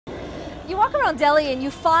You walk around Delhi and you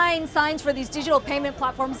find signs for these digital payment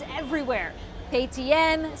platforms everywhere.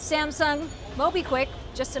 Paytm, Samsung, MobiKwik,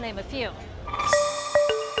 just to name a few.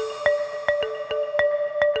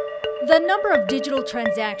 The number of digital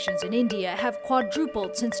transactions in India have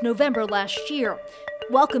quadrupled since November last year.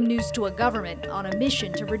 Welcome news to a government on a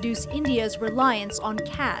mission to reduce India's reliance on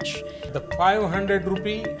cash. The 500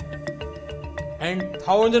 rupee and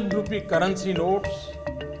 1000 rupee currency notes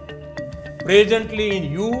presently in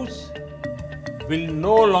use will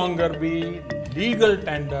no longer be legal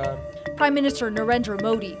tender. Prime Minister Narendra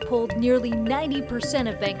Modi pulled nearly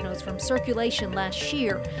 90% of banknotes from circulation last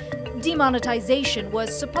year. Demonetization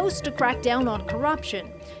was supposed to crack down on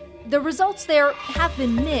corruption. The results there have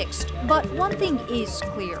been mixed, but one thing is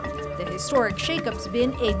clear. The historic shakeup's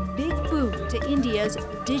been a big boon to India's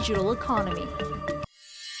digital economy.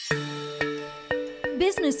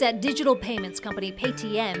 Business at digital payments company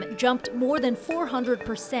Paytm jumped more than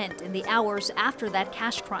 400% in the hours after that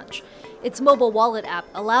cash crunch. Its mobile wallet app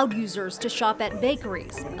allowed users to shop at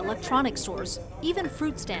bakeries, electronic stores, even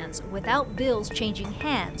fruit stands without bills changing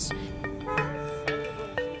hands.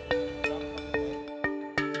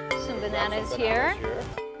 Some bananas here.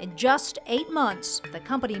 In just 8 months, the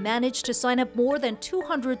company managed to sign up more than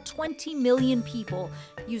 220 million people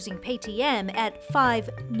using Paytm at 5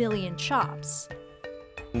 million shops.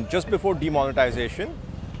 Just before demonetization,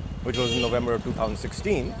 which was in November of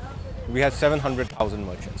 2016, we had 700,000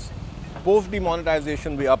 merchants. Post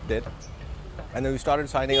demonetization, we upped it, and then we started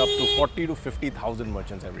signing up to 40 to 50,000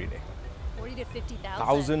 merchants every day. 40 to 50,000?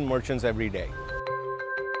 1,000 merchants every day.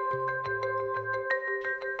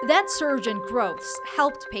 That surge in growth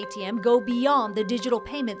helped Paytm go beyond the digital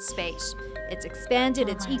payment space. It's expanded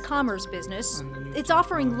its e-commerce business. It's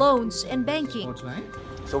offering loans and banking.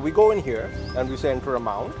 So we go in here and we say enter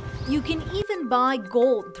amount. You can even buy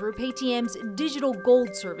gold through Paytm's digital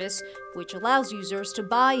gold service, which allows users to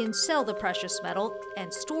buy and sell the precious metal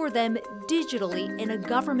and store them digitally in a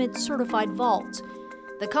government-certified vault.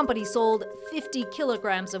 The company sold 50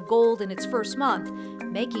 kilograms of gold in its first month,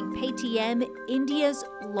 making Paytm India's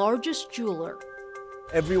largest jeweler.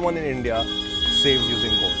 Everyone in India saves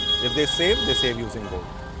using gold. If they save using gold.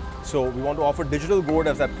 So we want to offer digital gold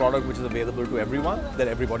as that product which is available to everyone, that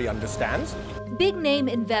everybody understands. Big-name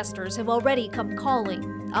investors have already come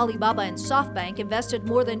calling. Alibaba and SoftBank invested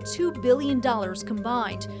more than $2 billion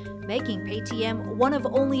combined, making Paytm one of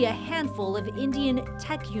only a handful of Indian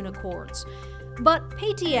tech unicorns. But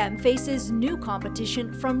Paytm faces new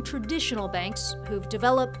competition from traditional banks who've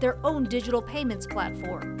developed their own digital payments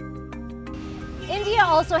platform. India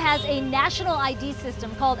also has a national ID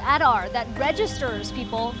system called Aadhaar that registers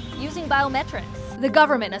people using biometrics. The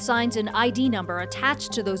government assigns an ID number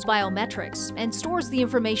attached to those biometrics and stores the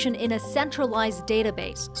information in a centralized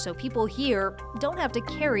database, so people here don't have to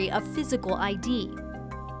carry a physical ID.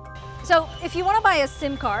 So if you want to buy a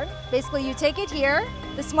SIM card, basically you take it here,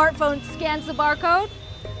 the smartphone scans the barcode,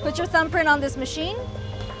 put your thumbprint on this machine,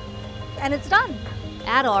 and it's done.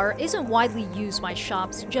 Aadhaar isn't widely used by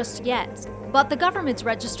shops just yet, but the government's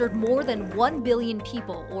registered more than 1 billion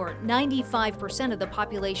people, or 95% of the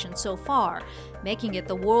population so far, making it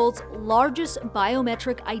the world's largest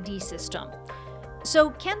biometric ID system. So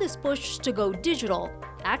can this push to go digital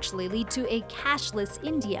actually lead to a cashless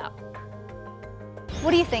India?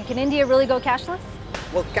 What do you think? Can India really go cashless?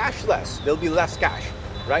 Well, cashless, there'll be less cash,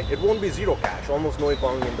 right? It won't be zero cash. Almost no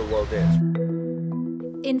economy in the world is.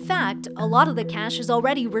 In fact, a lot of the cash is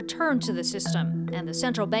already returned to the system, and the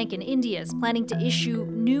central bank in India is planning to issue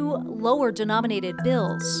new, lower-denominated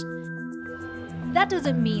bills. That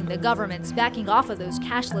doesn't mean the government's backing off of those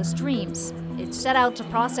cashless dreams. It's set out to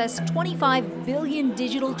process 25 billion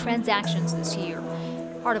digital transactions this year,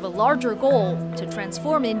 part of a larger goal to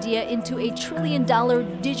transform India into a $1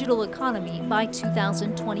 trillion digital economy by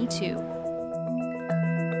 2022.